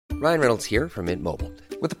Ryan Reynolds here from Mint Mobile.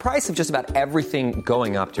 With the price of just about everything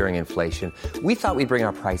going up during inflation, we thought we'd bring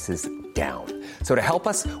our prices down. So to help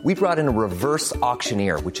us, we brought in a reverse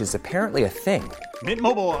auctioneer, which is apparently a thing. Mint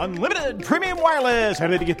Mobile Unlimited Premium Wireless. How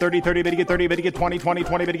to get 30, 30, bit to get 30, bit to get 20, 20,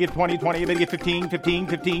 20, bit to get 20, 20, bit to get 15, 15,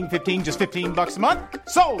 15, 15, just $15 a month?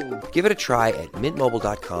 Sold! Give it a try at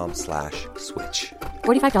mintmobile.com/switch.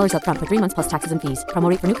 $45 up front for 3 months plus taxes and fees. Promo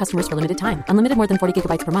rate for new customers for limited time. Unlimited more than 40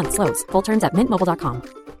 gigabytes per month. Slows full terms at mintmobile.com.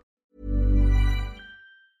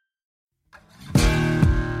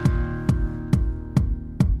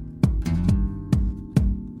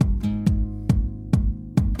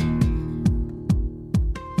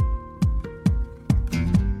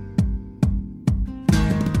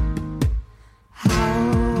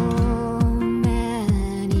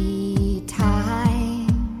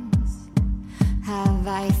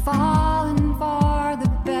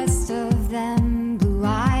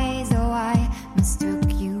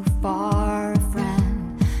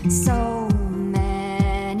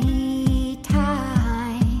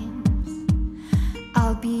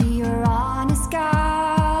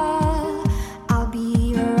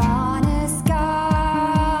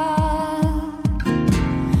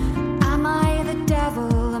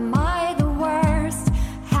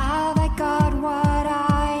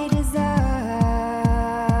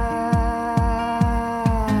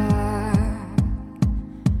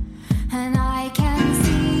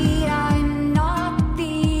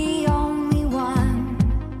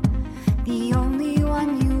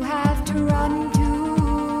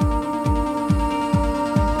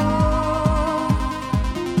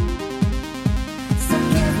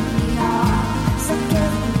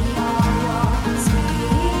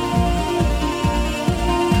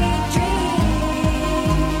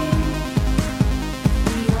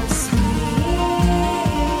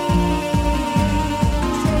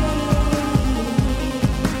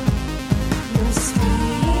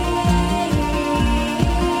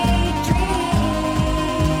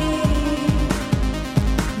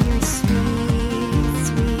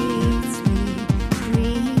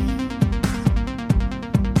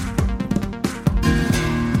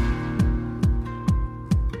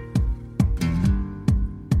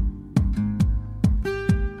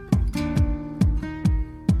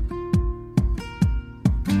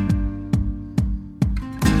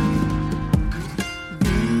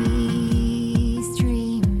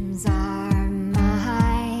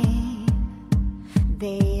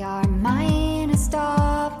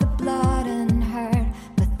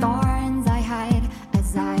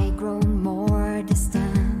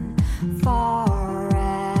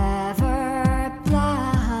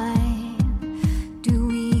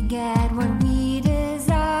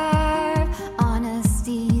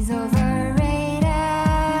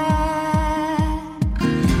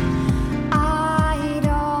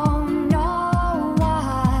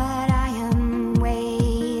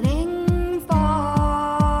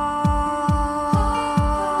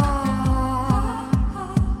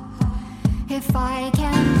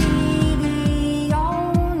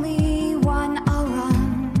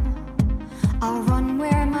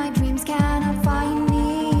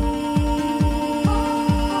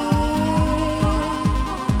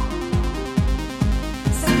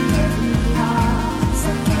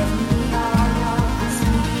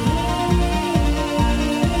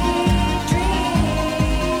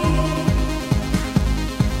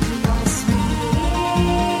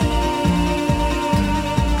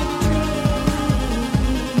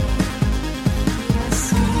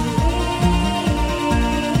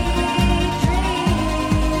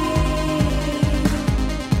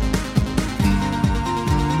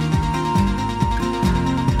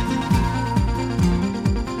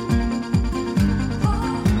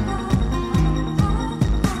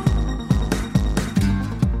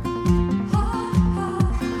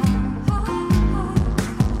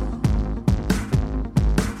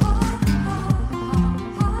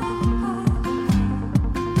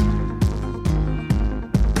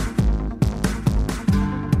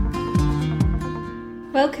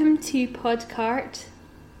 Welcome to Podcart.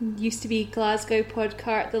 Used to be Glasgow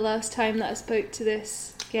Podcart the last time that I spoke to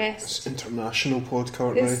this guest. It's international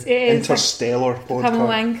Podcart It now. is. Interstellar Podcart. I'm a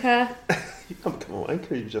wanker. You haven't become a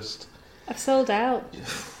wanker, you just... I've sold out.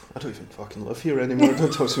 I don't even fucking live here anymore.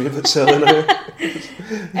 Don't talk to me about selling out.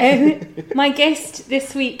 My guest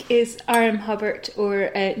this week is R.M. Hubbard,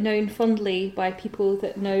 or known fondly by people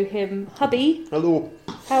that know him, Hubby. Hello.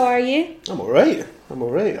 How are you? I'm alright.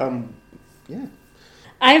 Yeah.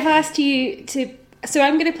 I've asked you to... So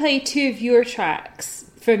I'm going to play two of your tracks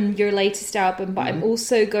from your latest album, but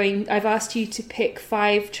I've asked you to pick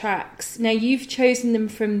 5 tracks. Now, you've chosen them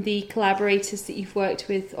from the collaborators that you've worked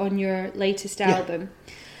with on your latest album.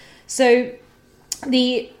 So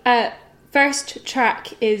the first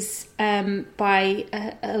track is by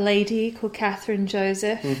a lady called Catherine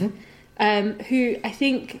Joseph, who I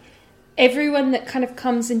think everyone that kind of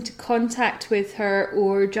comes into contact with her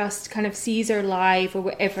or just kind of sees her live or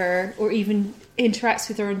whatever, or even interacts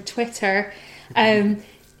with her on Twitter,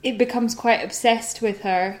 it becomes quite obsessed with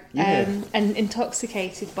her and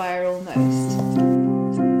intoxicated by her almost.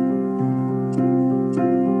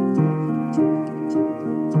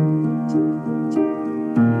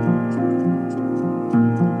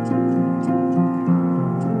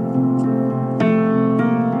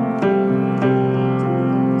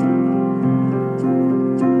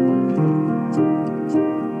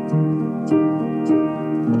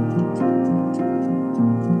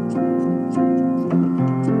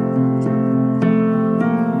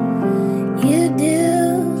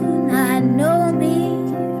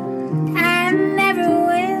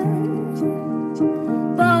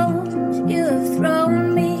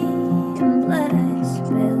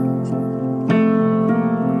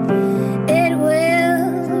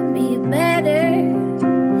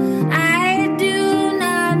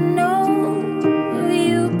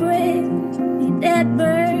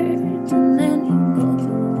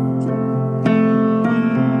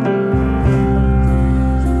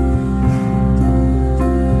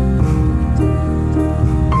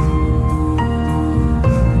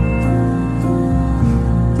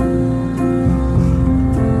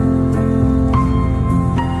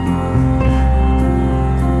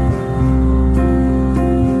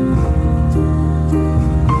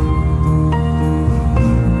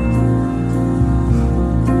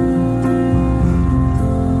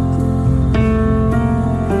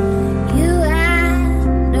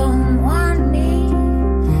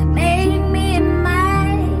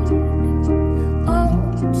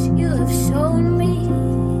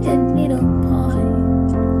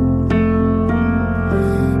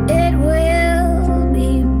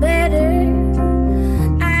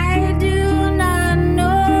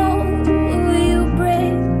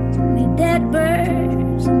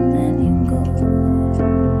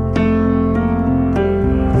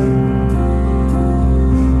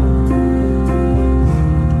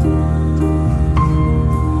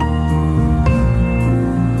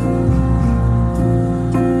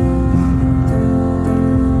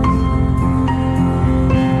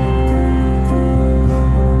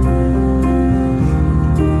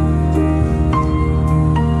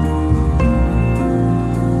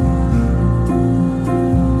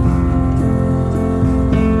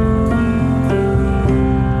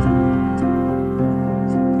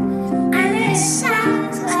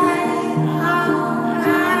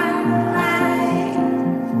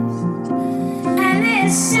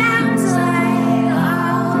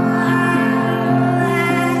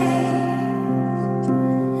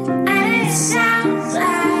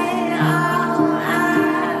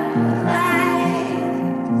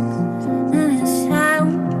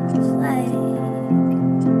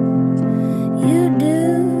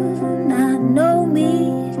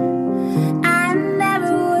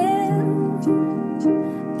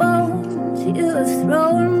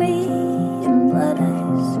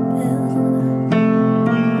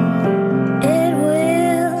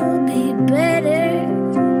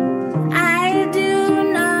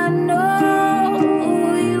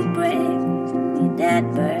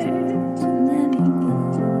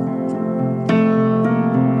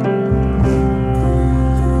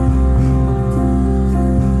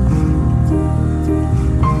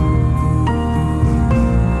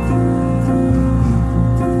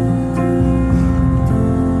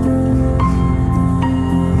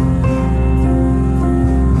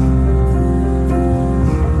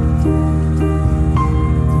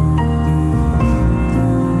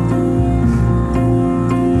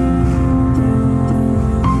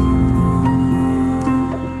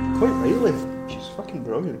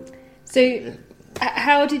 So,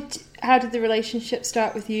 how did the relationship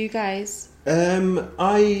start with you guys?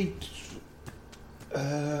 I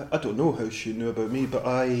don't know how she knew about me, but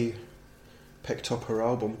I picked up her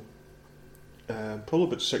album probably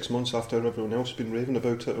about 6 months after everyone else had been raving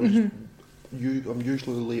about it. I'm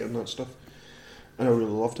usually late on that stuff, and I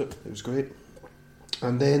really loved it. It was great.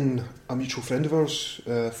 And then a mutual friend of ours,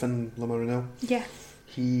 Finn Lamarinel,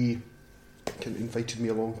 he kind of invited me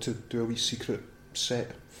along to do a wee secret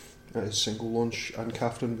set at his single launch, and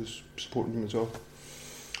Catherine was supporting him as well.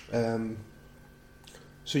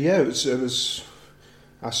 So yeah, it was.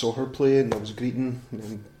 I saw her play, and I was greeting, and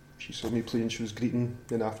then she saw me play and she was greeting,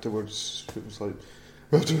 and afterwards it was like,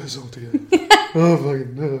 we'll do this all together. Oh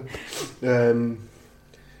fucking no.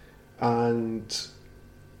 And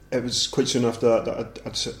it was quite soon after that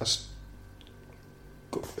I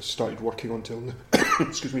started working on telling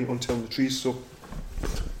the trees. So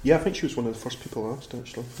yeah, I think she was one of the first people I asked,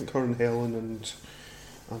 actually. I think her and Helen and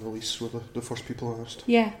Annalise were the first people I asked.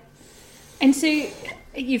 Yeah. And so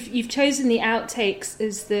you've chosen the outtakes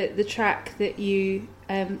as the track that you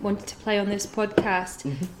wanted to play on this podcast.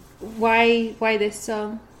 Mm-hmm. Why this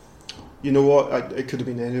song? You know what? It could have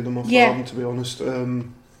been any of them off the album, to be honest.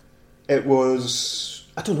 It was...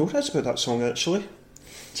 I don't know what it is about that song, actually.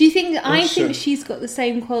 Do you think... I think she's got the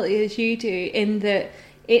same quality as you do, in that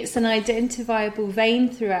it's an identifiable vein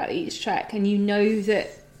throughout each track, and you know that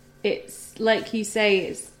it's, like you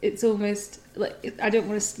say, it's almost... like, I don't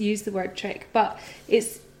want to use the word trick, but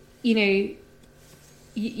it's, you know,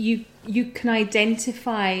 you can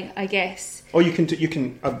identify, I guess. Oh, you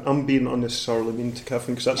can. I'm being unnecessarily mean to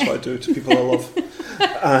Catherine, because that's what I do to people I love,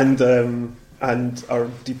 and are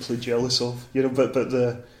deeply jealous of. You know, but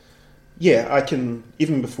I can,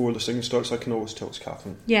 even before the singing starts, I can always tell it's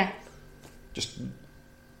Catherine. Yeah. Just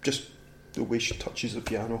the way she touches the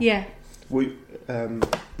piano. Yeah. We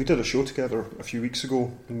did a show together a few weeks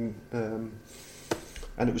ago, and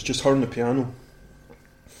it was just her and the piano.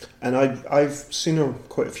 And I've seen her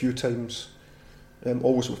quite a few times,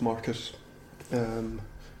 always with Marcus. And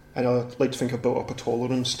I like to think I've built up a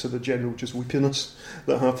tolerance to the general just weepiness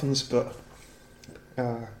that happens. But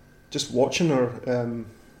just watching her,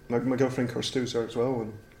 my girlfriend Kirsty was there as well,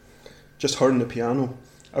 and just her and the piano,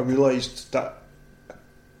 I realised that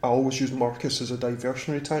I always use Marcus as a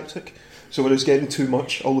diversionary tactic. So when it's getting too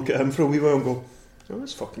much, I'll look at him for a wee while and go, oh,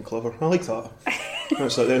 that's fucking clever. I like that. And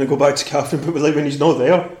it's like, then I go back to Catherine, but like when he's not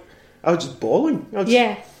there, I was just bawling. I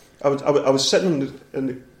was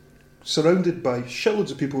sitting surrounded by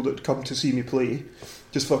shitloads of people that had come to see me play,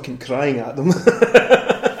 just fucking crying at them.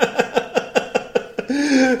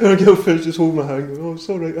 And my girlfriend just holding my hand, going, oh, it's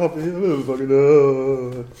alright, happy. Oh, fucking,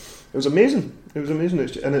 oh. It was amazing.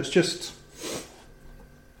 And it's just...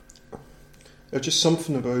 There's just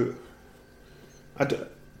something about... I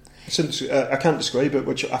can't describe it,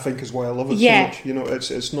 which I think is why I love it so much. You know,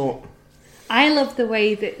 it's not... I love the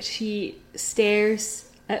way that she stares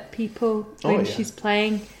at people when she's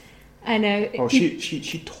playing. I know. Oh,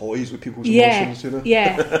 she toys with people's emotions, you know.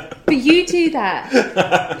 Yeah, but you do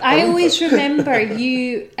that. I always remember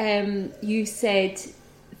you said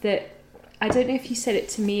that, I don't know if you said it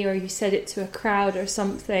to me or you said it to a crowd or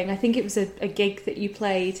something. I think it was a gig that you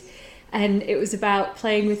played, and it was about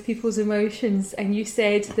playing with people's emotions, and you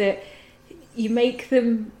said that you make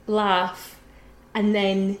them laugh and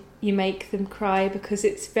then you make them cry, because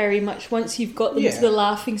it's very much, once you've got them to the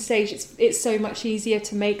laughing stage, it's so much easier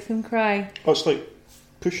to make them cry. Oh, it's like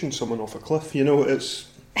pushing someone off a cliff, you know. It's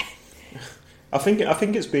I think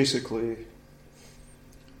it's basically,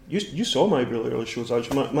 you saw my really early shows,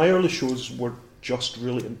 actually. My early shows were just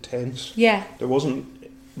really intense. Yeah. There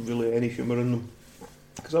wasn't really any humour in them,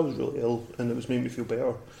 because I was really ill and it was making me feel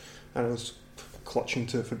better, and I was clutching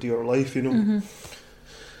to it for dear life, you know. Mm-hmm.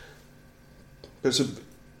 But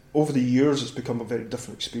over the years, it's become a very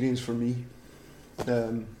different experience for me,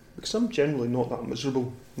 because I'm generally not that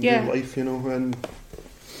miserable in real life, you know. And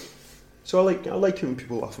so I like it when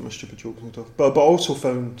people laugh at my stupid jokes and stuff. But I also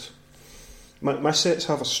found my sets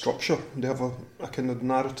have a structure. They have a kind of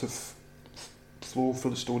narrative flow for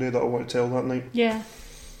the story that I want to tell that night. Yeah.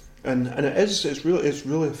 And it's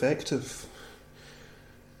really effective.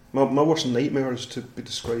 My worst nightmare is to be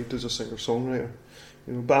described as a singer-songwriter.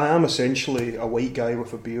 You know, but I am essentially a white guy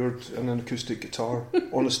with a beard and an acoustic guitar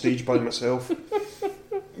on a stage by myself.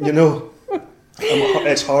 You know,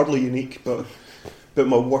 it's hardly unique, but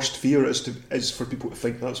my worst fear is for people to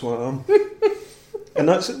think that's what I am. And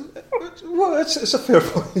it's a fair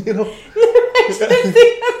point, you know.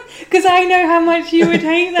 Because I know how much you would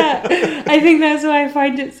hate that. I think that's why I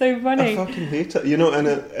find it so funny. I fucking hate it, you know, and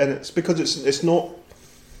it's because it's not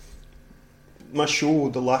my show.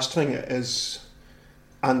 The last thing it is,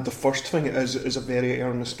 and the first thing it is a very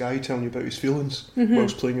earnest guy telling you about his feelings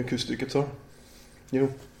whilst playing acoustic guitar. You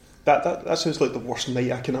know, that sounds like the worst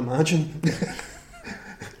night I can imagine.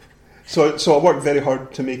 So I worked very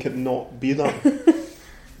hard to make it not be that.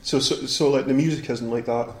 So like the music isn't like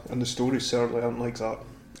that, and the stories certainly aren't like that.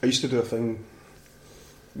 I used to do a thing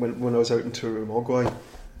when I was out in Turumogwai,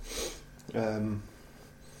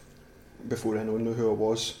 before anyone knew who I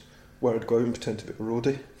was, where I'd go out and pretend to be a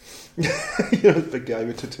roadie. You know, the big guy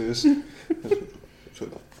with tattoos. And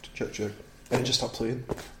just start playing.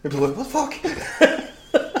 They'd be like, what the fuck?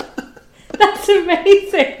 That's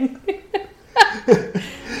amazing.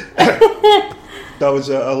 That was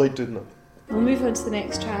I liked doing that. We'll move on to the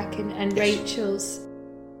next track and Yes. Rachel's.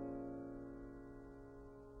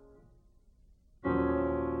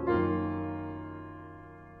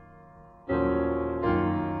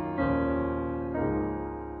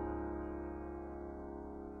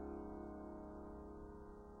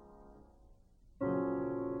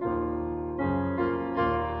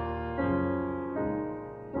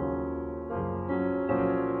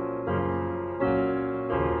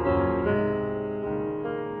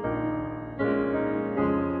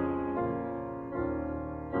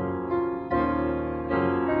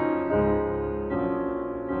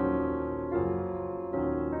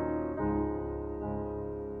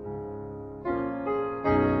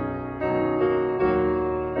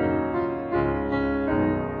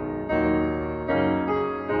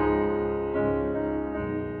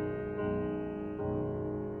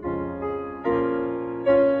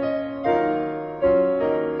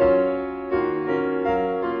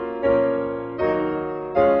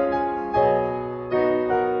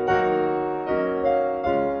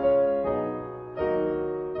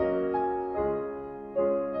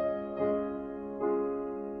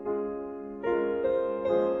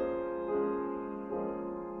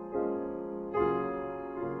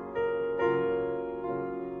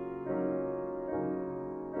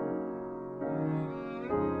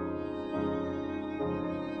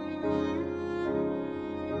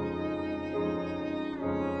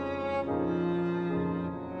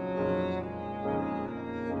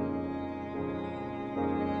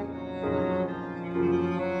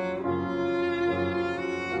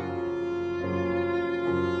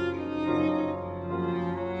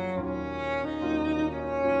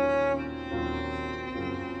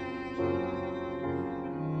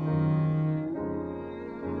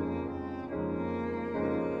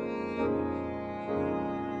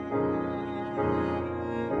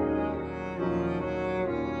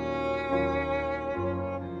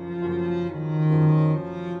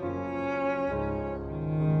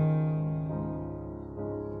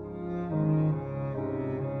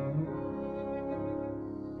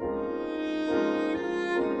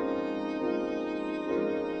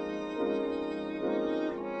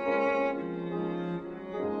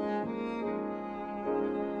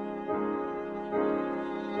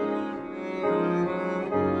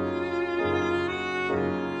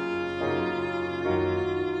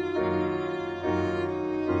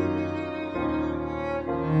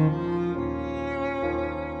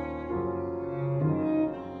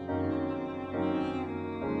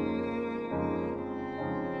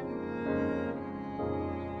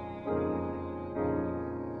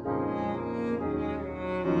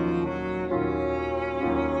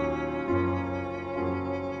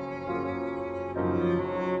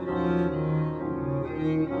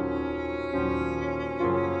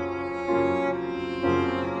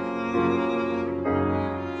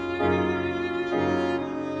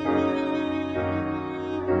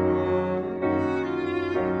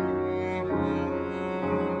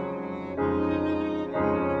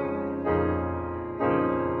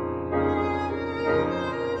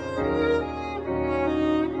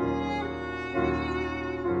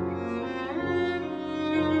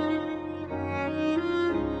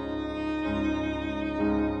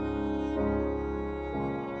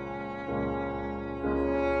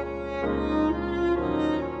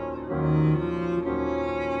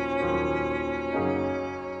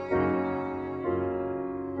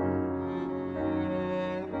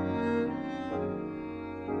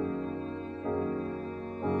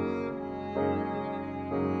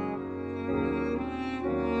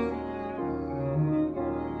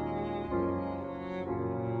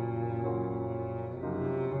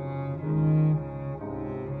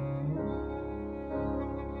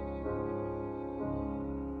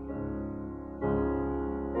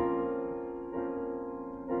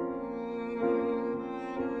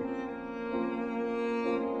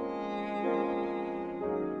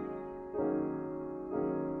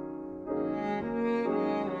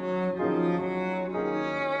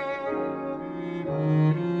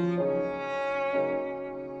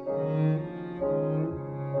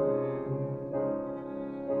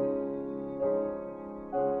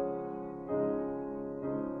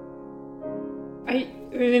 I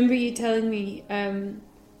remember you telling me,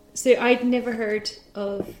 so I'd never heard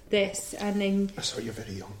of this, and then... I thought you're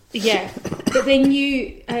very young. Yeah, but then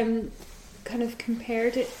you kind of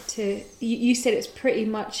compared it to... You said it's pretty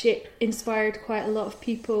much, it inspired quite a lot of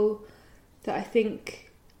people that I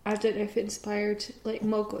think... I don't know if it inspired, like,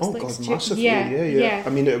 Mogwais. Oh, like, God, massively, yeah. Yeah. I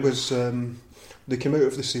mean, it was... they came out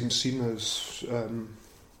of the same scene as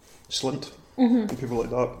Slint, and people like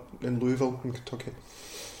that in Louisville in Kentucky,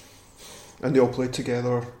 and they all played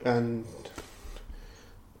together, and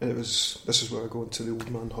this is where I go into the old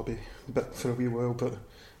man hobby a bit for a wee while, but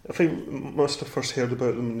I think I must have first heard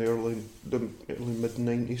about them in the early mid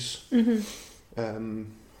 90s. I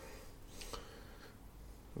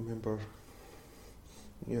remember,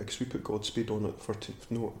 because we put Godspeed on at 13th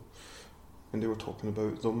Note, and they were talking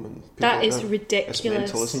about them, and people that like is ridiculous. It's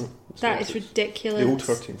mental, isn't it? That is ridiculous. The old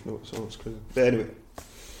 13th Note, so it's crazy. But anyway,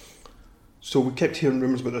 so we kept hearing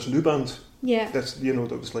rumours about this new band. Yeah. That's,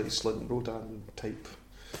 that was like Slint Rodan type.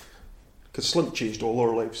 Because Slint changed all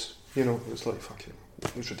our lives. It was like fucking,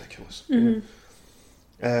 it was ridiculous.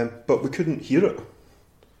 But we couldn't hear it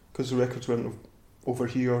because the records went over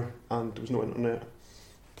here and there was no internet.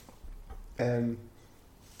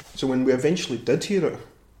 So when we eventually did hear it,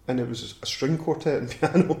 and it was a string quartet and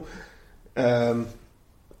piano, and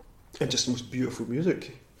just the most beautiful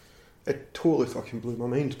music, it totally fucking blew my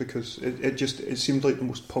mind, because it seemed like the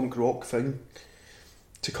most punk rock thing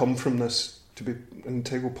to come from this, to be an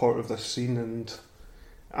integral part of this scene and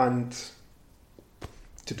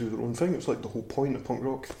to do their own thing. It was like the whole point of punk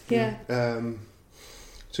rock. Yeah.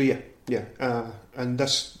 So yeah. And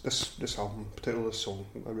this album, particularly this song,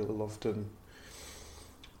 I really loved. And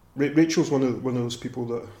Rachel's one of those people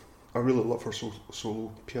that I really love her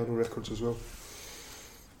solo piano records as well.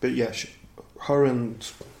 But yeah, her and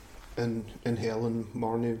Helen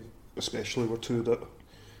Marnie especially were two that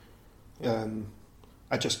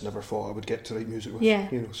I just never thought I would get to write music with. Yeah.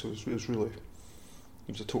 So it was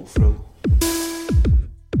a total thrill.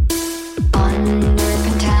 Under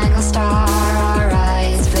Pentagonal star, our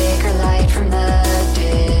eyes flicker light from the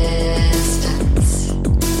distance.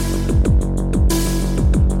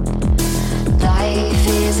 Life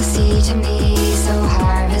is a sea to me, so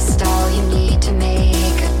harvest all you need to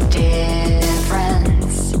make a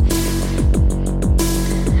difference.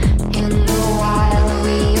 In the wild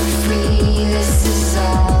we are free, this is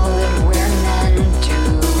all that we're meant to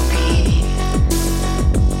be.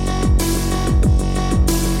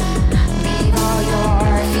 Leave all your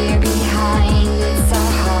fear behind, it's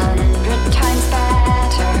 100 times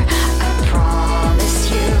better. I promise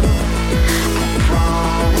you, I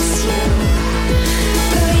promise you.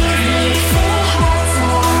 Believe me, full hearts,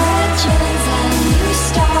 origins and new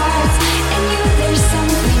starts. In you there's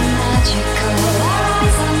something magical,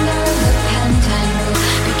 eyes under the pentangle.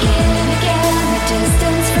 Begin again, the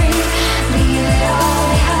distance free. Leave it all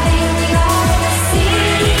behind, we are the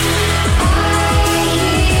sea. I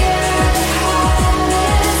hear the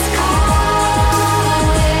harvest calling.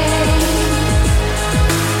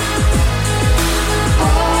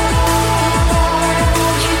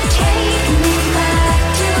 Won't you take me back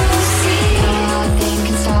to sea? Nothing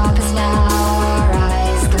can stop us now. Our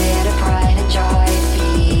eyes glitter pride and joy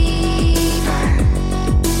fever.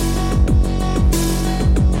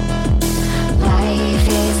 Life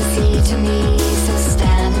is a sea to me, so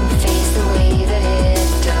stand and face the way that it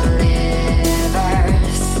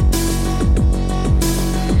delivers.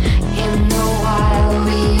 In the wild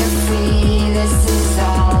we are free, this is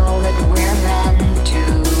all that we're meant to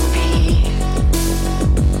be.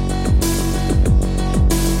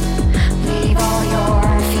 Leave all your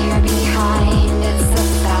fear behind, it's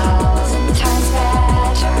 1,000 times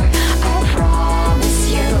better. I promise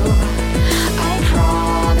you, I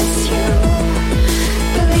promise you.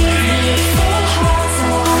 Believe me, full hearts,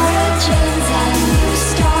 origins and new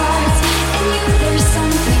starts. In you there's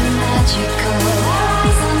something magical,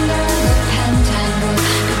 eyes under the pentangle.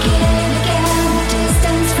 Begin again, the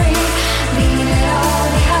distance free. Leave it all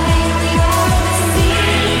behind, we are the sea.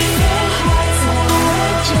 Full hearts,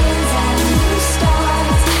 origins and new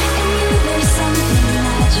starts. In you there's something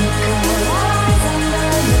magical, eyes under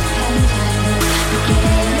the pentangle.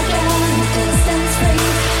 Begin again, the distance free.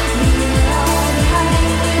 Leave it all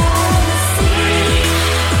behind, we are the sea.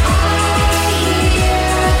 I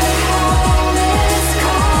hear the harvest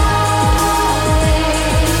calling.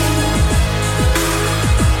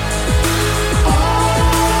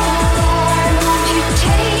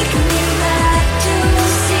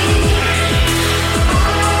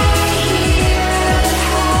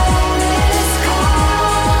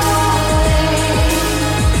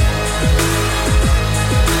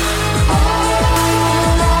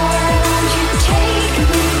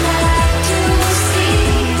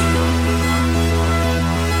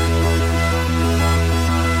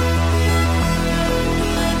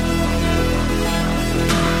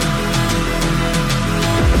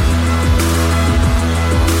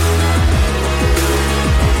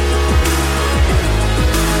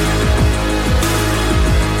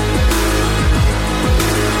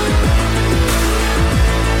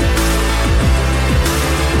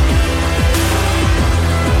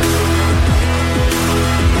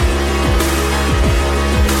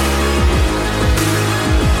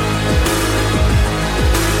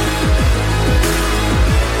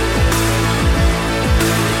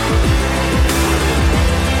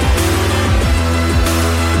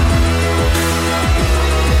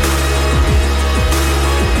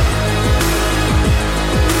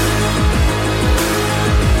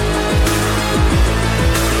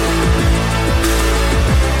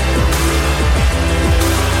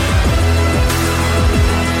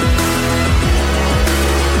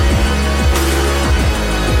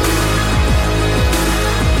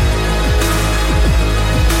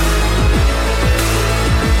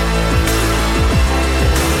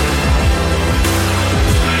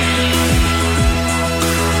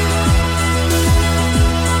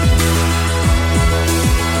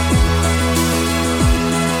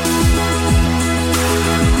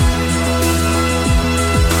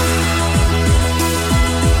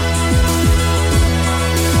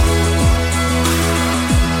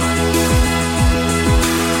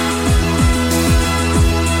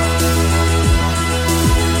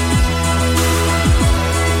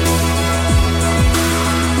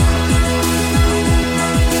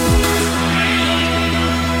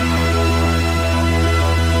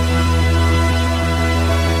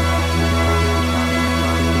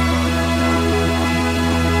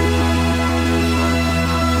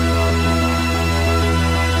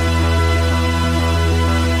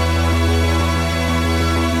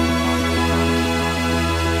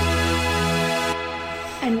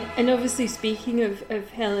 And obviously, speaking of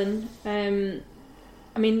Helen,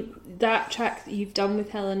 I mean, that track that you've done with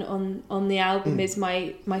Helen on the album is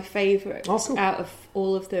my favourite cool. out of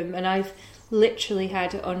all of them, and I've literally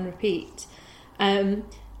had it on repeat. And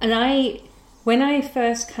when I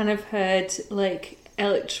first kind of heard like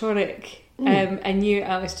electronic, I knew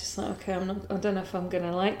I was just like, okay, I don't know if I'm going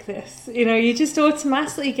to like this. You know, you just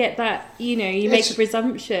automatically get that. You know, you make a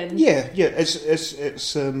presumption. Yeah.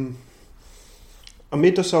 It's. I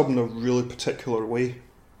made this album in a really particular way.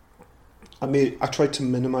 I tried to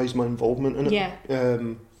minimise my involvement in it. Yeah.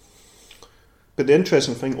 But the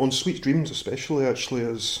interesting thing on Sweet Dreams, especially, actually,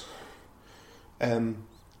 is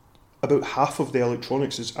about half of the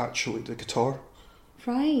electronics is actually the guitar.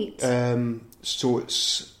 Right. So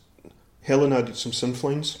it's Helen added some synth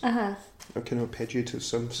lines. Uh-huh. A kind of arpeggiated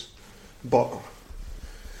synths, but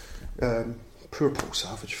poor Paul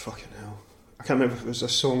Savage, fucking hell. I can't remember if it was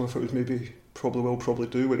this song or if it was maybe Probably Will, Probably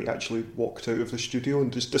Do, where he actually walked out of the studio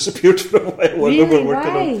and just disappeared for a while while we were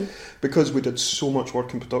working on. Because we did so much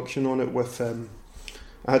work in production on it with,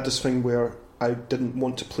 I had this thing where I didn't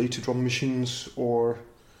want to play to drum machines or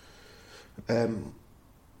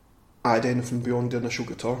add anything beyond the initial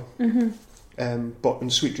guitar. But in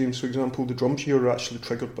Sweet Dreams, for example, the drums here are actually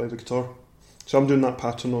triggered by the guitar. So I'm doing that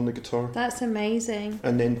pattern on the guitar. That's amazing.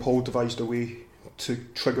 And then Paul devised a way to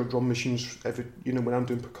trigger drum machines when I'm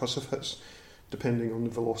doing percussive hits, depending on the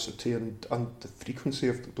velocity and the frequency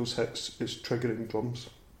of those hits, is triggering drums.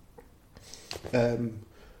 And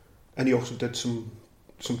he also did some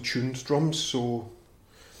tuned drums, so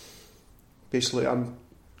basically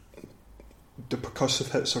the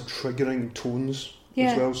percussive hits are triggering tones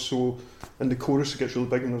as well. So in the chorus it gets really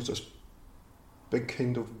big and there's this big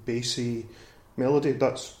kind of bassy melody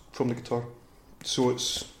that's from the guitar. So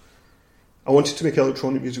I wanted to make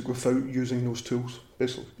electronic music without using those tools,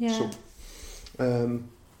 basically. Yeah. So,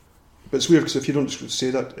 but it's weird because if you don't say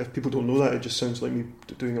that, if people don't know that, it just sounds like me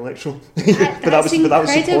doing electro. but that was the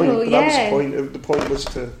point. The point was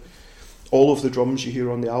to all of the drums you hear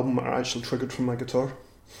on the album are actually triggered from my guitar.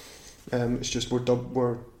 It's just we're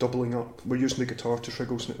doubling up. We're using the guitar to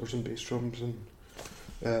trigger snares and bass drums,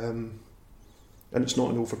 and it's not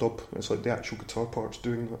an overdub. It's like the actual guitar part's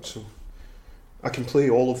doing that. So I can play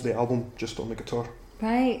all of the album just on the guitar.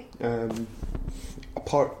 Right.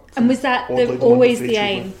 Apart. And was that always the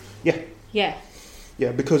aim? Yeah. Yeah.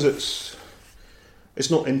 Yeah, because it's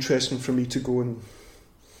not interesting for me to go and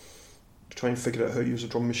try and figure out how to use a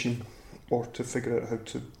drum machine or to figure out how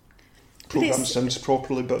to program synths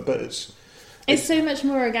properly, but it's so much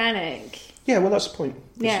more organic. Yeah, well, that's the point.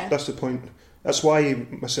 Yeah. That's the point. That's why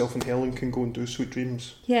myself and Helen can go and do Sweet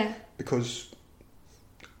Dreams. Yeah. Because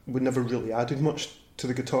we never really added much to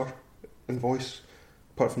the guitar and voice,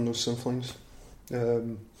 apart from those synth lines.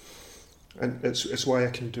 And it's why I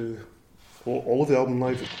can do all of the album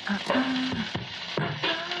live.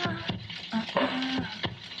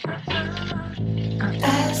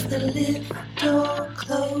 As the lift door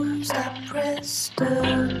closed, I pressed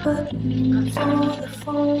a button for the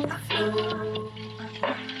fourth floor.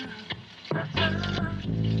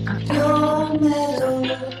 Your metal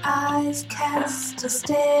eyes cast a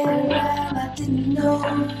stare, and I didn't know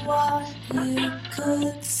what you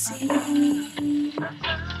could see.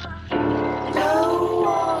 No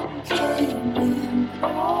one came in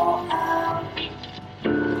or out,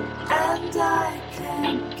 and I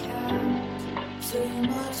can't count, so you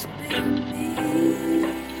must be me.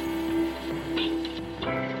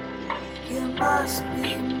 You must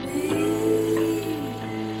be me.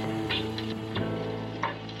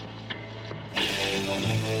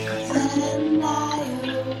 Then I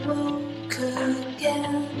awoke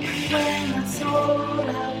again when I thought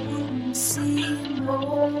I wouldn't see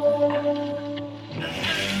more.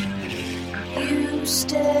 You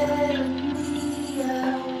stared at me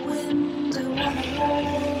out a window on a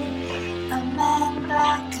wall, a man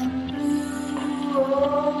black and blue.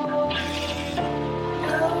 Oh,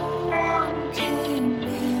 no one came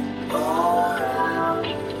in or out,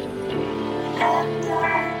 and I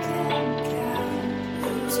can't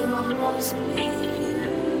count, so I must be you.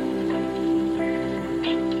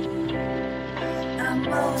 I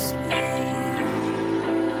must be you.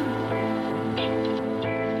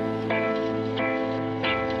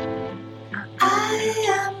 I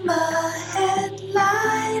am a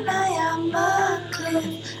headline, I am a cliff,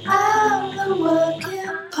 I'm the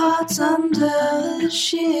working parts under the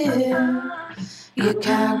ship. You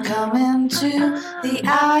can't come into the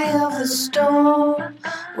eye of the storm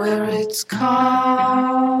where it's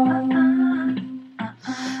calm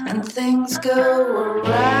and things go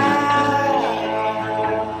awry.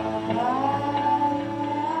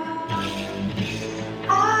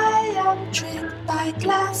 my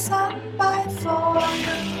glass up by 4.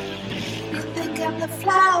 You think I'm the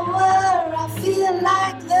flower, I feel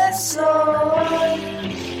like the sword.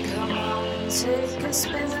 Come on, take a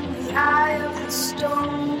spin in the eye of the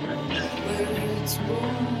storm, where it's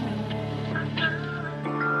warm.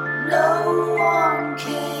 No one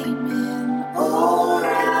came in or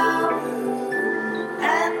out,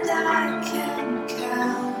 and I can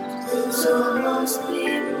count, so must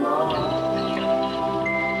be more.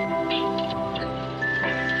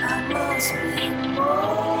 I must be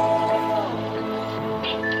more.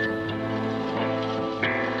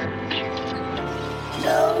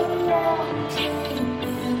 No one came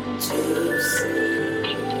in to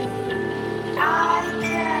see. I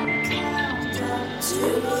can count up to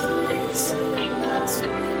 3, so it must be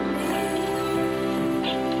me.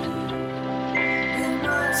 It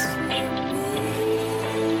must be me.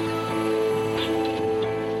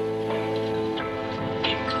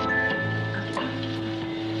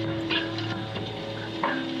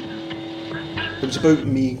 It was about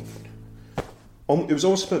me. It was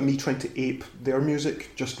also about me trying to ape their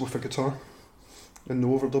music just with a guitar and no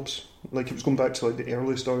overdubs. Like it was going back to like the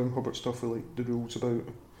earliest Iron Hubbard stuff with like the rules about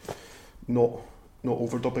not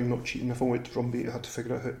overdubbing, not cheating. If I went to drum beat, I had to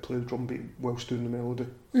figure out how to play the drum beat whilst doing the melody.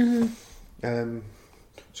 Mm-hmm.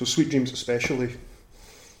 So Sweet Dreams especially,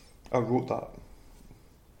 I wrote that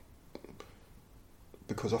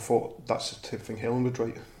because I thought that's the type of thing Helen would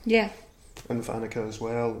write. Yeah. And Vanica as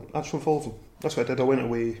well. That's with all of them. That's what I did. I went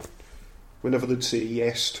away, whenever they'd say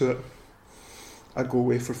yes to it, I'd go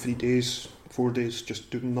away for 3 days, 4 days,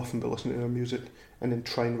 just doing nothing but listening to their music, and then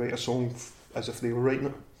try and write a song as if they were writing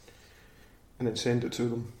it, and then send it to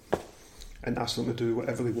them, and ask them to do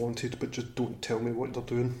whatever they wanted, but just don't tell me what they're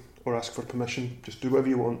doing, or ask for permission. Just do whatever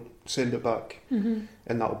you want, send it back, and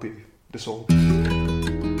that'll be the song.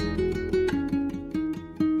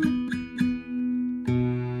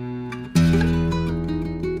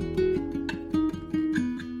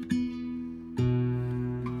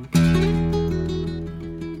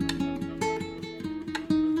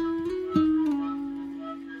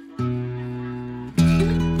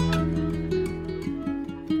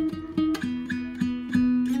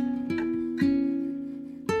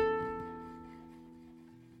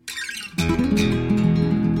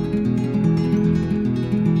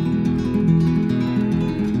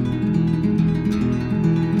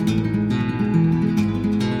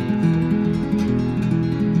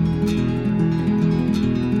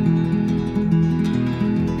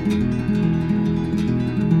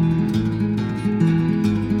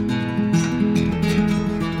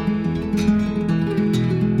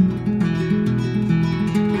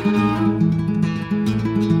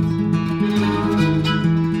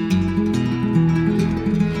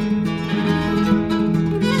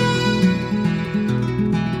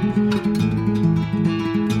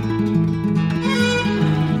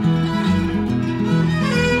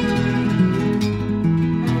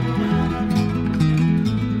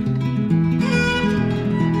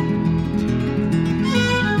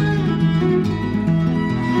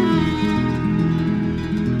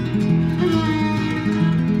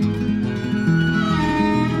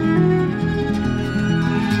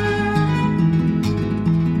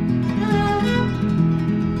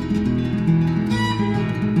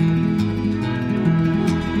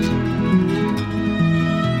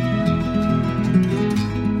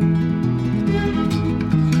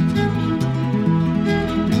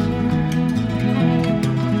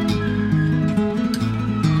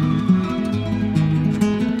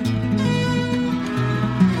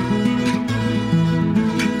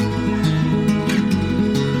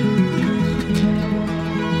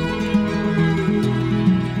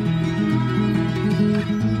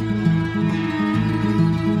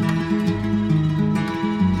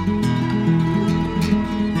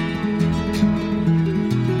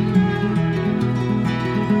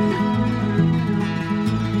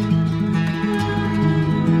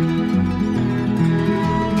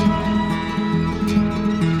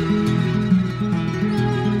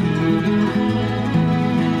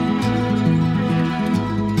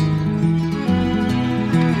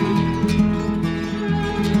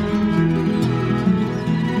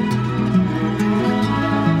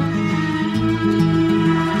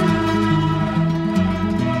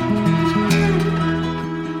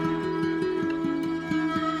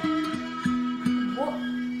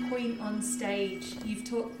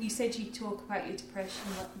 said you talk about your depression.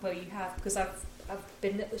 Well, you have, because I've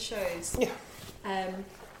been at the shows. Yeah.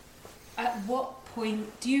 At what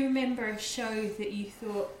point do you remember a show that you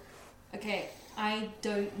thought, okay, I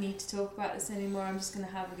don't need to talk about this anymore. I'm just going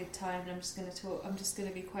to have a good time, and I'm just going to talk. I'm just going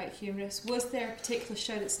to be quite humorous. Was there a particular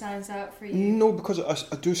show that stands out for you? No, because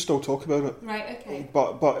I do still talk about it. Right. Okay.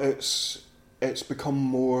 But it's become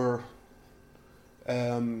more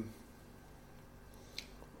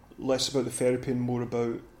less about the therapy and more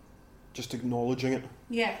about just acknowledging it.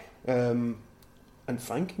 Yeah. And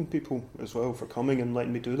thanking people as well for coming and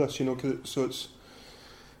letting me do this. You know, so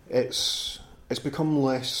it's become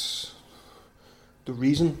less the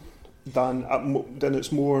reason than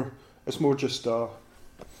it's more just an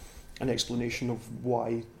explanation of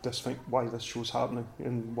why this show's happening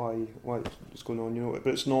and why it's going on. You know,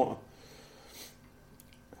 but it's not.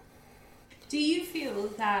 Do you feel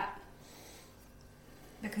that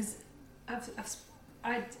because I've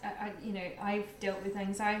dealt with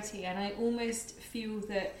anxiety, and I almost feel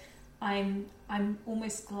that I'm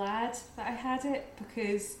almost glad that I had it,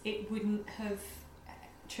 because it wouldn't have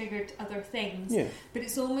triggered other things. Yeah. But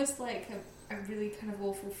it's almost like a really kind of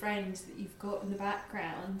awful friend that you've got in the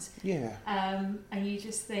background. Yeah. And you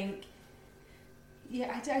just think,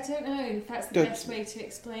 yeah, I don't know if that's the best way to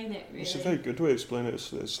explain it, really. It's a very good way to explain it.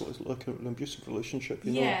 It's like an abusive relationship,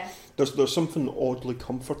 you know. Yeah. There's something oddly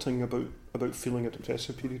comforting about feeling a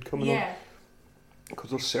depressive period coming on,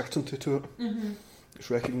 because there's certainty to it. Mm-hmm. It's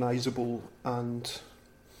recognisable and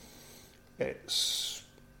it's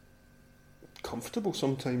comfortable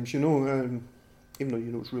sometimes, you know, even though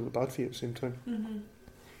you know it's really bad for you at the same time. Mm-hmm.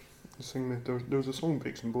 There was a song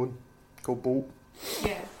Breaks and Bone called Bolt.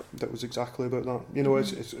 Yeah. That was exactly about that. You know,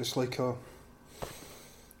 it's like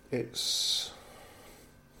it's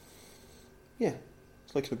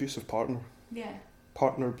like an abusive partner. Yeah.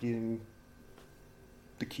 Partner being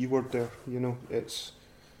the key word there. You know,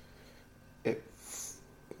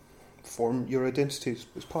 form your identity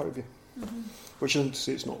is part of you. Mm-hmm. Which isn't to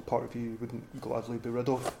say it's not part of you wouldn't gladly be rid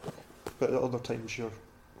of, but at other times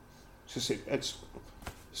it's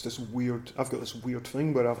this weird. I've got this weird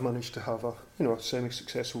thing where I've managed to have a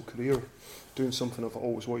semi-successful career doing something I've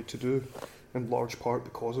always wanted to do, in large part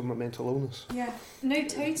because of my mental illness. Yeah, no,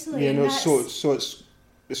 totally. You know, so it's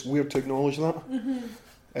weird to acknowledge that, Mm-hmm.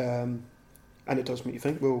 and it does make you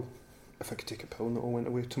think. Well, if I could take a pill and it all went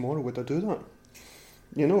away tomorrow, would I do that?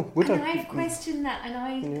 You know, would and I? I've questioned that, and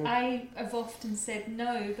I have often said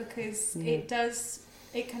no, because it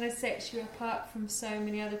kind of sets you apart from so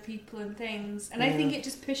many other people and things, and I think it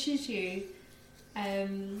just pushes you.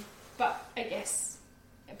 But I guess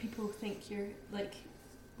people think you're like,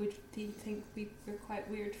 do you think we're quite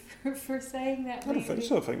weird for saying that? I don't think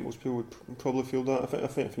so. I think most people would probably feel that. I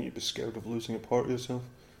think you'd be scared of losing a part of yourself,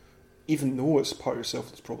 even though it's a part of yourself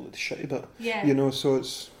that's probably the shitty bit. Yeah. You know, so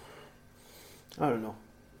it's. I don't know.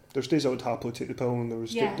 There's days I would happily take the pill, and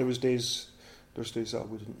there's days that I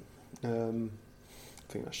wouldn't. I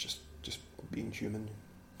think that's just being human.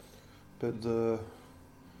 But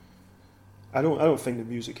I don't think the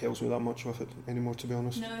music helps me that much with it anymore, to be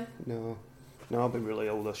honest. No, I've been really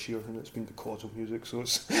ill this year, and it's been because of music. So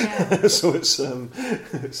it's it's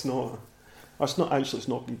not. It's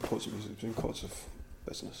not been because of music. It's been because of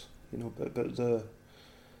business. You know, but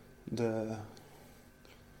the.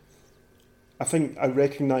 I think I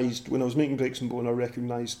recognised when I was making Breaks and Bone, I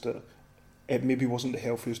recognised that it maybe wasn't the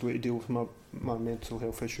healthiest way to deal with my mental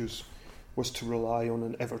health issues, was to rely on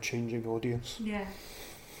an ever-changing audience. Yeah.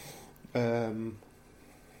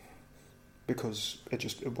 Because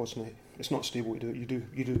it's not a stable way to do it.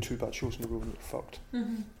 You do 2 bad shows in a row and you're fucked.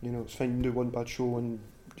 Mm-hmm. You know, it's fine you do 1 bad show and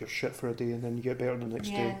you're shit for a day and then you get better the next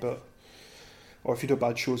day. Or if you do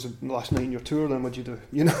bad shows the last night in your tour, then what do you do?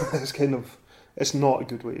 You know, it's not a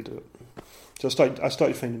good way to do it. So I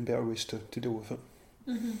started finding better ways to deal with it.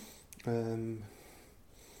 Mm-hmm.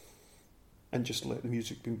 And just let the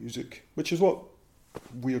music be music, which is what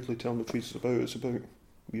weirdly Telling the Trees is about. It's about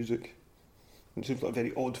music. It seems like a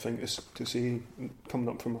very odd thing to say, coming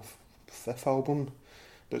up from a 5th album.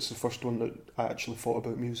 That's the first one that I actually thought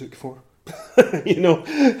about music for. You know,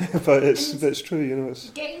 but it's true. You know,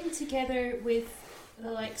 it's getting together with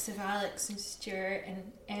the likes of Alex and Stuart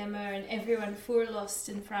and Emma and everyone for Lost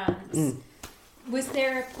in France. Was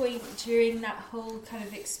there a point during that whole kind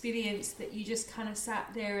of experience that you just kind of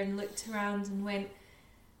sat there and looked around and went,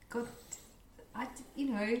 God,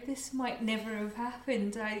 this might never have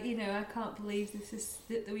happened. I can't believe this is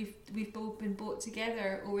that we've both been brought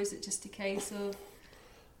together. Or is it just a case of?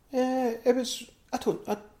 It was. I don't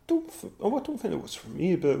think it was for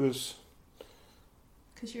me, but it was.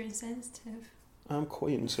 Because you're insensitive. I'm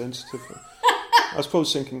quite insensitive. I was probably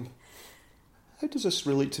thinking, how does this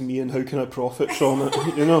relate to me and how can I profit from it,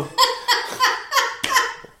 you know?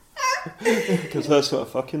 Because that's what I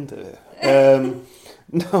fucking do.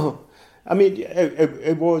 No, I mean,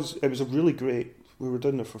 it was a really great. We were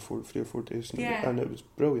down there for 3 or 4 days, and it was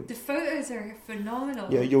brilliant. The photos are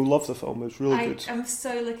phenomenal. Yeah, you'll love the film. It's really good. I'm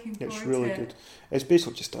so looking forward It's really to good. It's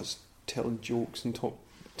basically just us telling jokes and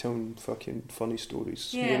telling fucking funny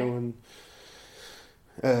stories, Yeah.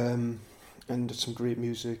 and there's some great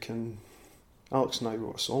music. And Alex and I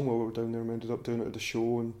wrote a song while we were down there, and we ended up doing it at the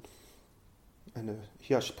show. And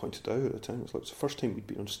he actually pointed out at the time, it's like it's the first time we'd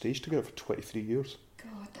been on stage together for 23 years.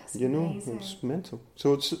 God, that's You know, amazing. it's mental.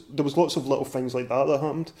 So there was lots of little things like that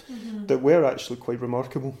happened Mm-hmm. that were actually quite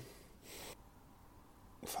remarkable.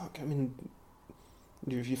 Fuck, I mean,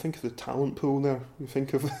 if you think of the talent pool there, you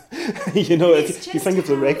think of, It's you just think of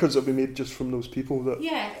the how- records that we made just from those people that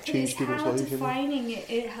Yeah, but changed it's people's how lives. defining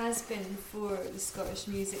it has been for the Scottish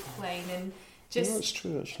music plane, and Yeah, just that's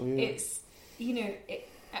true, actually. Yeah. it's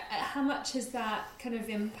how much has that kind of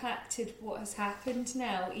impacted what has happened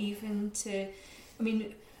now, even to, I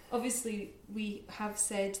mean, obviously we have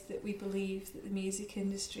said that we believe that the music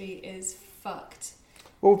industry is fucked.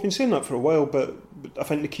 Well, we've been saying that for a while, but I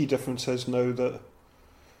think the key difference is now that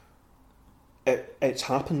it's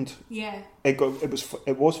happened. Yeah, It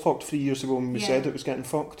was fucked 3 years ago when we Yeah. said it was getting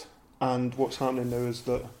fucked, and what's happening now is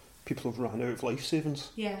that people have run out of life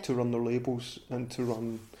savings yeah, to run their labels and to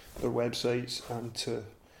run their websites and to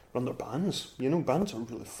run their bands. You know, bands are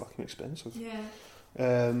really fucking expensive. yeah.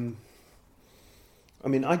 I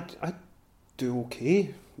mean, I do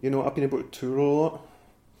okay. You know, I've been able to tour a lot.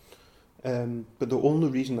 But the only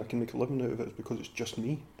reason I can make a living out of it is because it's just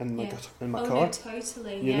me and my Yeah. in my Oh car. no,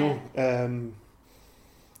 totally. You Yeah. know,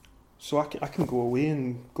 so I can go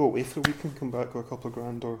away for a week and come back with a couple of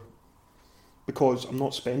grand, or because I'm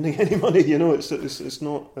not spending any money. You know, it's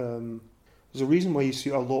not. There's a reason why you see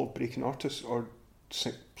a lot of breaking artists or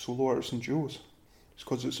solo artists and duos. It's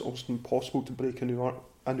because it's almost impossible to break a new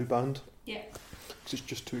band. Yeah. Because it's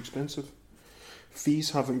just too expensive.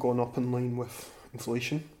 Fees haven't gone up in line with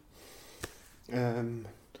inflation,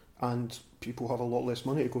 and people have a lot less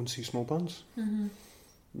money to go and see small bands. Mm-hmm.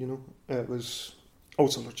 You know, it was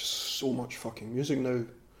also there's just so much fucking music now,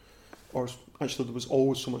 or actually there was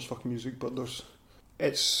always so much fucking music, but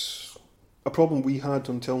it's a problem we had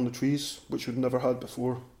on Telling the Trees, which we'd never had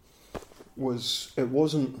before. It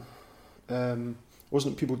wasn't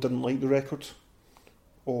people didn't like the record,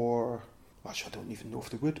 or actually I don't even know if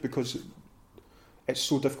they would, because it's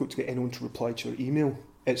so difficult to get anyone to reply to your email.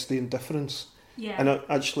 It's the indifference. Yeah. And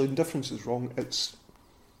actually, indifference is wrong.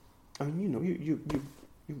 I mean, you know, you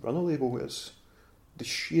run a label. It's the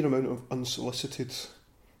sheer amount of unsolicited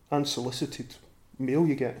and solicited mail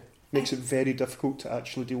you get makes it very difficult to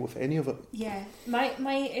actually deal with any of it. Yeah,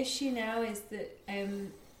 my issue now is that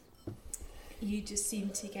you just seem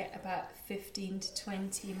to get about 15 to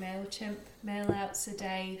 20 MailChimp mail-outs a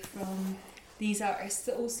day from these artists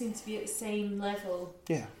that all seem to be at the same level.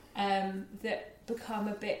 Yeah. That become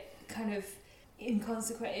a bit kind of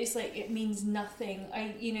inconsequent. It's like it means nothing.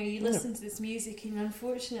 You listen to this music, and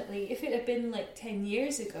unfortunately, if it had been like 10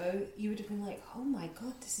 years ago, you would have been like, "Oh my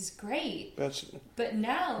god, this is great." But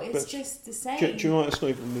now it's just the same. Do you know what? It's not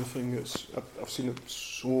even a new thing. I've seen it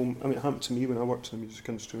I mean, it happened to me when I worked in the music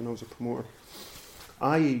industry and I was a promoter.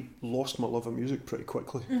 I lost my love of music pretty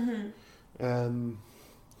quickly. Mm-hmm.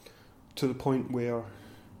 To the point where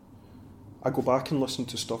I go back and listen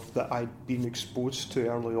to stuff that I'd been exposed to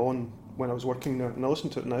early on when I was working there, and I listen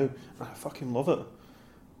to it now and I fucking love it.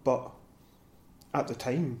 But at the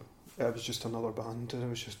time, it was just another band, and it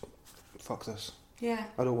was just, fuck this. Yeah.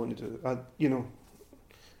 I don't want to do it.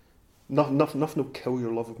 Nothing will kill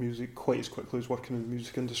your love of music quite as quickly as working in the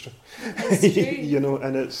music industry. That's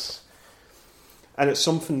true. And it's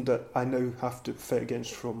something that I now have to fight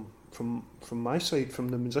against from my side, from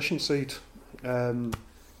the musician side,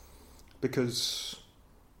 because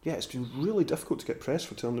it's been really difficult to get press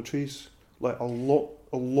for Telling the Trees, like a lot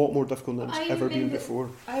more difficult than it's ever been before.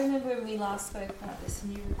 I remember when we last spoke about this,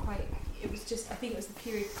 and you were quite. It was just, I think it was the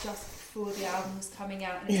period just before the album was coming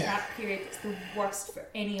out, and it's that period that's the worst for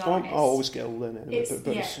any artist. I always get all in anyway,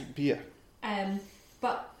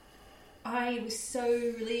 But I was so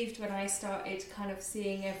relieved when I started kind of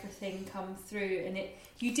seeing everything come through, and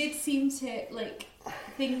you did seem to like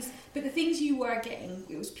things, but the things you were getting,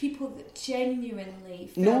 it was people that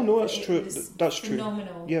genuinely felt that's that true. It was That's true.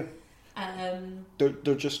 phenomenal. Yeah.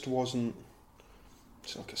 There just wasn't.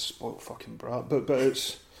 It's like a spoiled fucking brat, but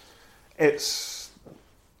it's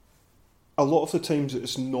a lot of the times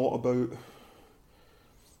it's not about.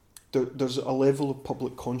 There's a level of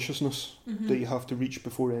public consciousness that you have to reach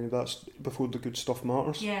before before the good stuff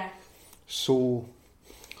matters. Yeah. So,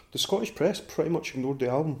 the Scottish press pretty much ignored the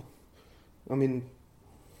album. I mean,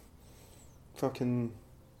 fucking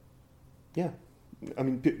yeah, I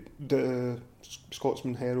mean, the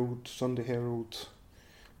Scotsman Herald, Sunday Herald,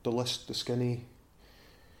 The List, The Skinny.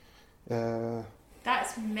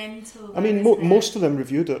 That's mental. I mean, isn't it? most of them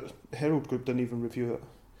reviewed it. The Herald Group didn't even review it.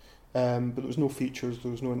 But there was no features,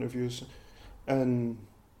 there was no interviews, and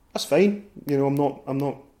that's fine. You know, I'm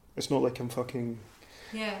not. It's not like I'm fucking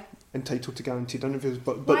entitled to guaranteed interviews.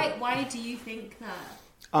 But why do you think that?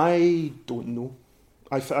 I don't know.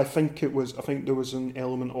 I think there was an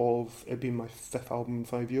element of it being my 5th album in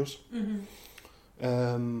 5 years.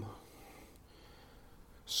 Mm-hmm.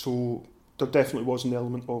 So there definitely was an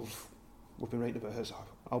element of we've been writing about his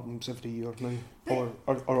albums every year now, or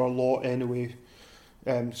a lot anyway.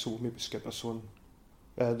 So we'll maybe skip this one.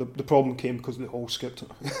 The problem came because they all skipped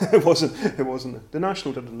it. It wasn't. The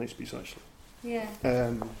National did a nice piece actually. Yeah.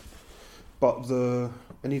 But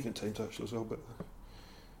and even Times actually as well. But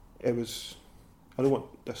it was. I don't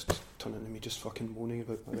want this to turn into me just fucking moaning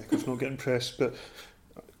about my records not getting pressed. But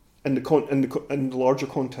in the larger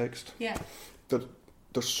context,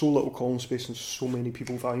 there's so little column space and so many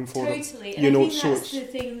people vying for it. Totally. And I think that's the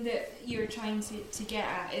thing that you're trying to get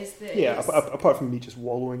at is that. Yeah, apart from me just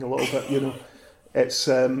wallowing a little bit, you know, it's.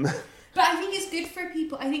 But I think it's good for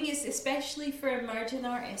people. I think it's especially for emerging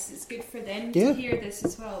artists. It's good for them to hear this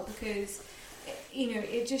as well because, you know,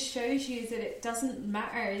 it just shows you that it doesn't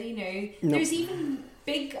matter. You know, there's even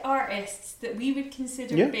big artists that we would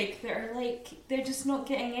consider big that are like they're just not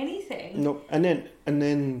getting anything. No, and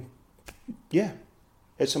then, yeah,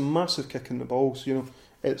 it's a massive kick in the balls. You know,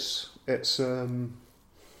 it's and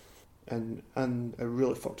it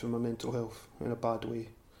really fucked with my mental health in a bad way.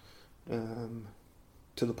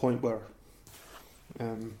 To the point where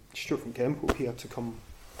Stuart from Chemical, he had to come.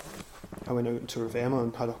 I went out into Ravenna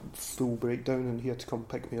and had a full breakdown, and he had to come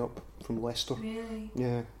pick me up from Leicester. Really?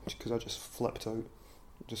 Yeah, because I just flipped out.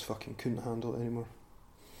 Just fucking couldn't handle it anymore.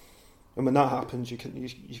 And when that happens, you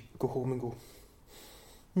go home and go,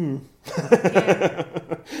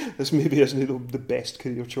 this maybe isn't the best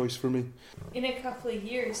career choice for me. In a couple of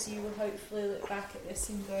years, you will hopefully look back at this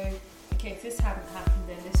and go, okay, if this hadn't happened,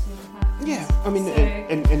 then this wouldn't happen. Yeah, I mean,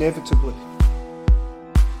 So- inevitably.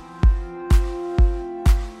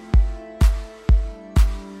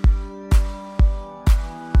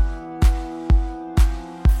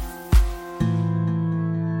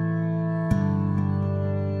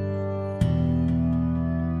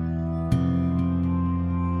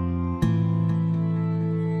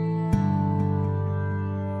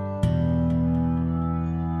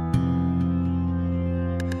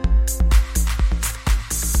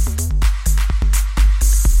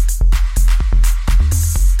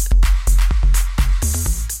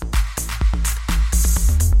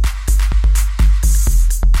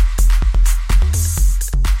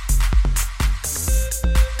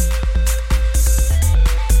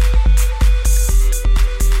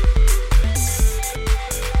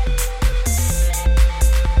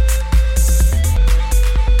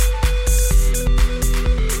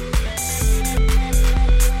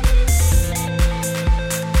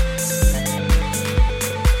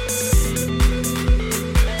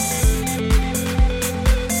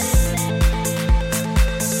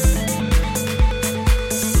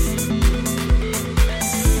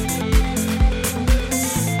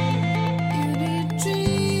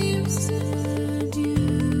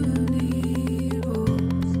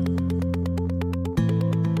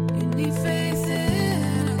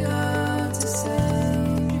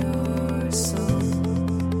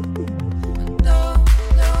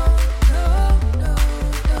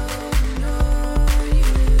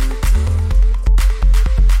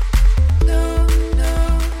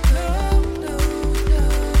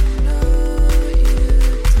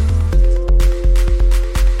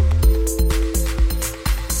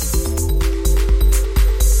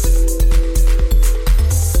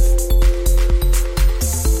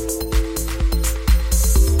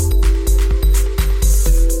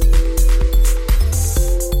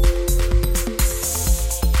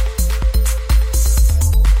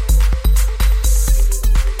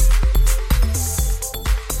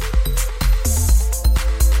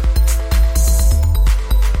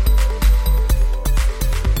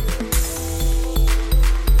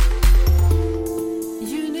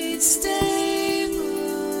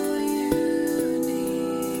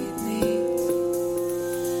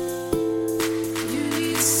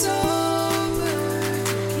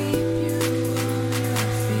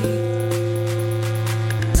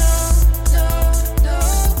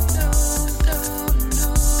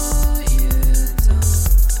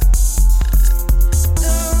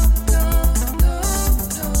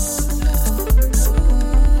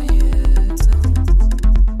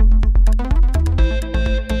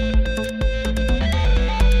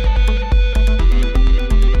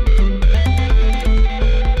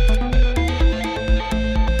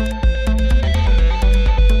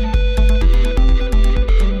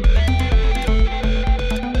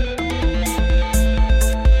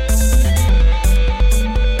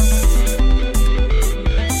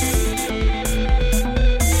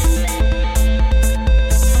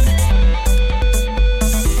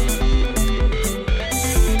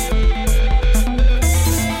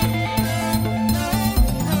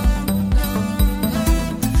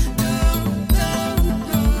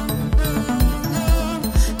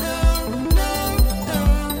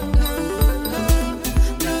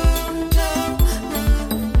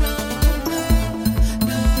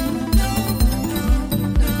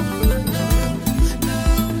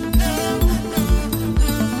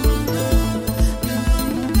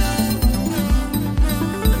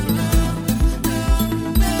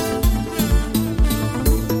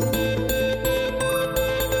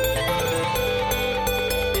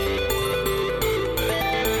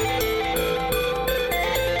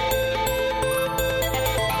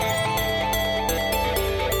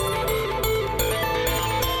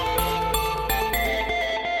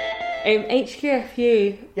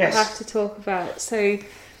 HQFU. Yes. I have to talk about. So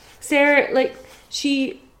Sarah, like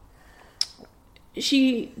she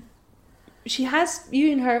has,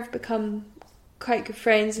 you and her have become quite good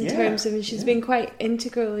friends in terms of, and she's been quite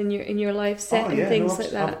integral in your life set and things like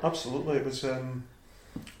that. Absolutely. It was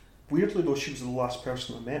weirdly though, she was the last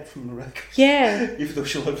person I met from the records. Yeah. Even though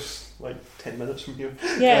she lives like 10 minutes from here.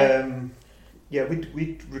 Yeah.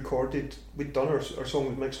 We'd recorded, we'd done our song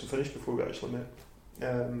with Mixed and Finished before we actually met.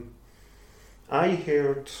 I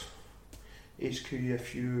heard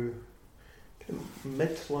HQFU kind of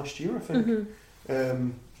mid last year, I think.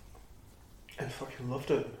 And I fucking loved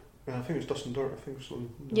it. And I think it was Dust and Dirt, I think it was one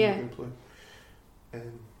Yeah. we played.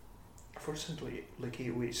 I first sounded like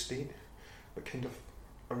 808 State, but kind of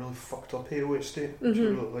a really fucked up 808 State, which I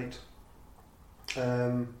really liked.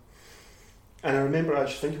 And I remember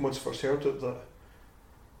actually thinking once I first heard it that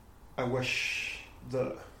I wish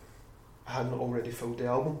that I hadn't already filled the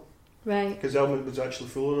album. Right. Because the album was actually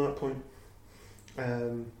full at that point.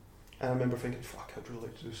 And I remember thinking, fuck, I'd really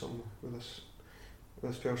like to do something with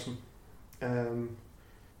this person.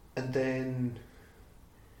 And then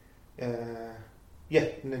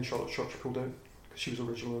Charlotte Church pulled out because she was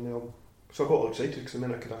originally on the album. So I got all excited because I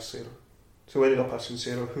meant I could ask Sarah. So I ended up asking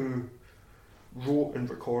Sarah, who wrote and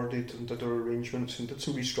recorded and did our arrangements and did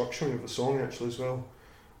some restructuring of the song actually as well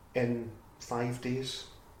in 5 days.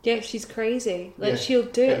 Yeah, she's crazy. Like, Yeah. she'll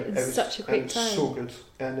do it in It was- such a quick it was time. so good.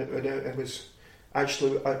 And it was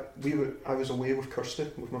actually, I was away with Kirsty,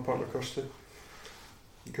 with my partner Kirsty,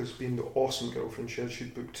 because being the awesome girlfriend she had,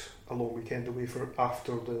 she'd booked a long weekend away for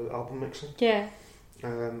after the album mixing. Yeah.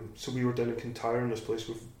 So we were down in Kintyre in this place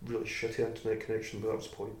with really shitty internet connection, but that was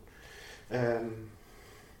the point.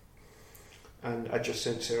 And I just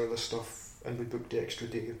sent Sarah this stuff, and we booked the extra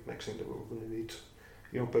day of mixing that we were going to need.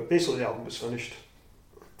 You know, but basically the album was finished,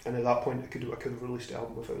 and at that point I could have released the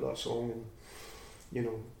album without that song, and you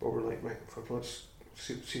know, but we're like, right, fuck, let's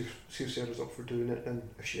see if Sarah's up for doing it, and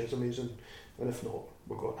if she is, amazing, and if not,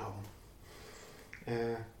 we've got an album.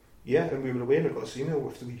 And we were away, and I got this email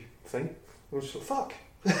with the wee thing. I was like, fuck.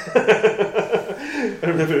 I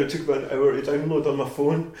remember it took about an hour to download on my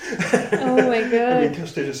phone. Oh my god. I mean,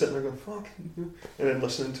 Kirsty just sitting there going, fuck. And then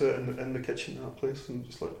listening to it in the kitchen in that place, and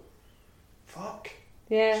just like, fuck.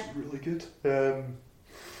 Yeah. It's really good.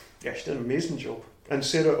 She did an amazing job. And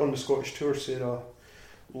Sarah, on the Scottish tour, Sarah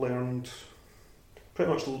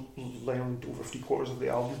pretty much learned over 3/4 of the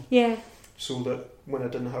album. Yeah. So that when I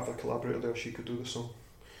didn't have a collaborator there, she could do the song.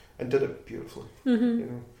 And did it beautifully. Mm-hmm. You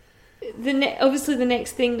know. Obviously the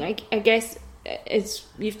next thing I guess is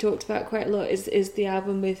you've talked about quite a lot is the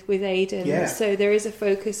album with Aidan. Yeah. So there is a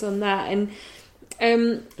focus on that, and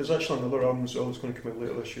there's actually another album as well that's going to come out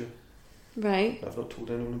later this year. right. I've not told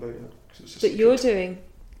anyone about it. 'Cause it's a That you're secret. doing.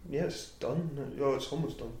 Yeah, it's done. Oh, it's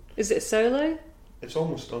almost done. Is it solo? It's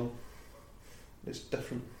almost done. It's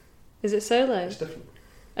different. Is it solo? It's different.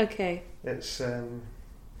 Okay. It's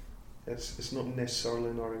not necessarily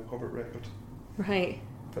an R.M. Hubbard record, Right.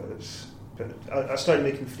 but I started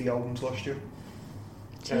making 3 albums last year.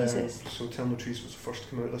 Jesus. So Tell No Trees was the first to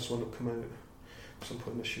come out. This one will come out at some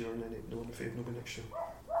point this year, and then the one in Fave will be next year.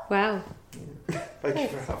 Wow. Thank you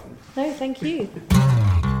for having me. No, thank you.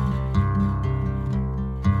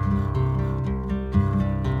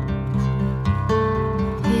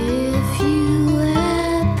 If you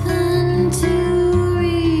happen to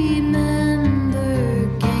remember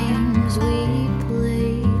games we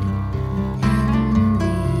played in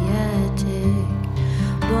the attic,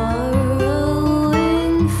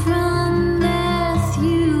 borrowing from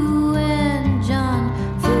Matthew and John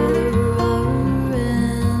for our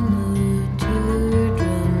amateur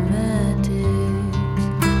dramatics.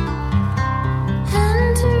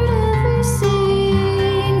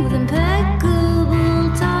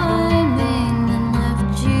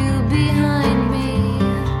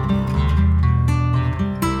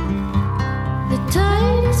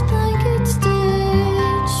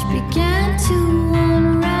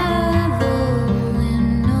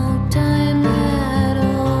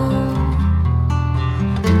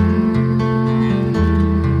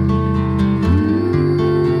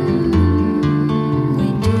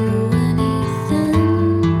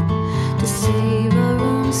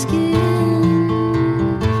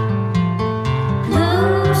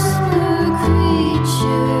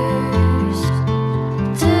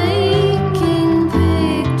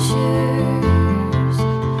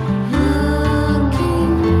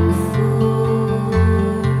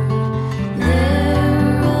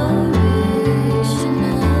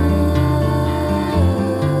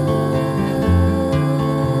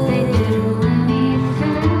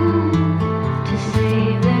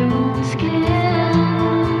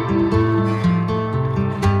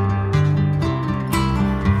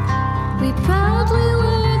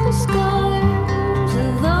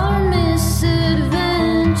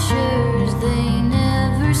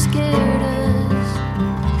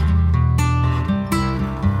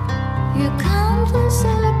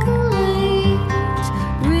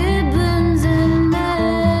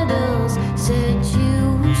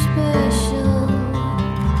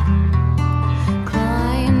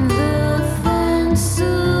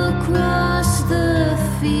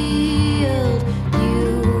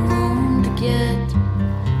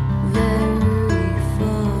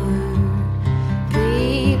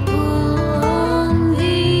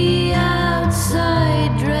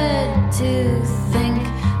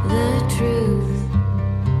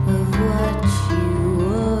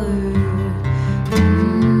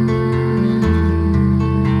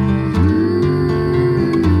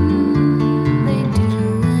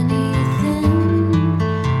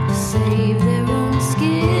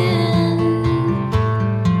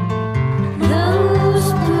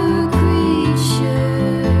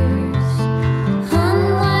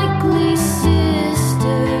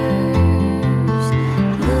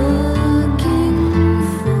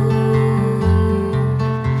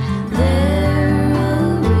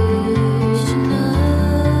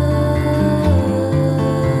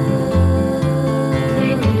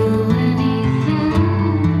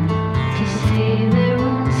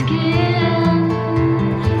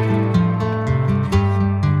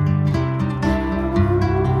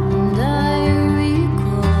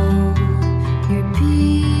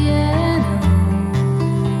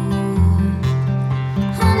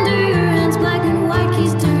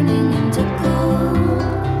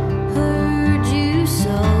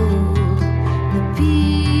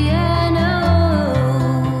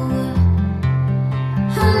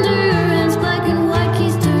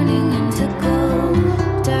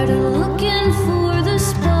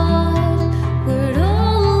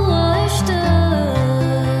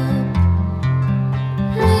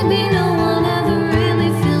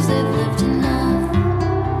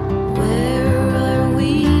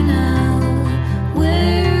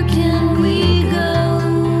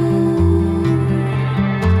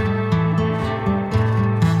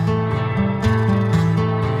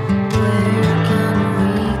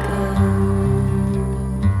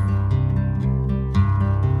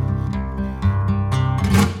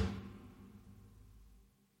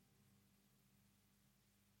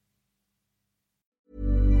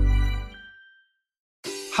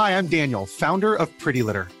 Hi, I'm Daniel, founder of Pretty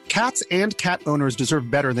Litter. Cats and cat owners deserve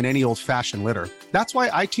better than any old-fashioned litter. That's why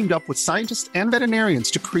I teamed up with scientists and veterinarians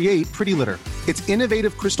to create Pretty Litter. Its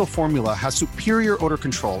innovative crystal formula has superior odor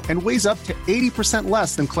control and weighs up to 80%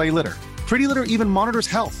 less than clay litter. Pretty Litter even monitors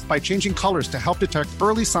health by changing colors to help detect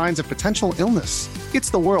early signs of potential illness. It's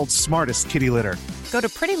the world's smartest kitty litter. Go to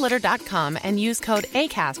prettylitter.com and use code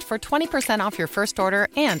ACAST for 20% off your first order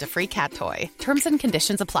and a free cat toy. Terms and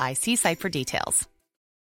conditions apply. See site for details.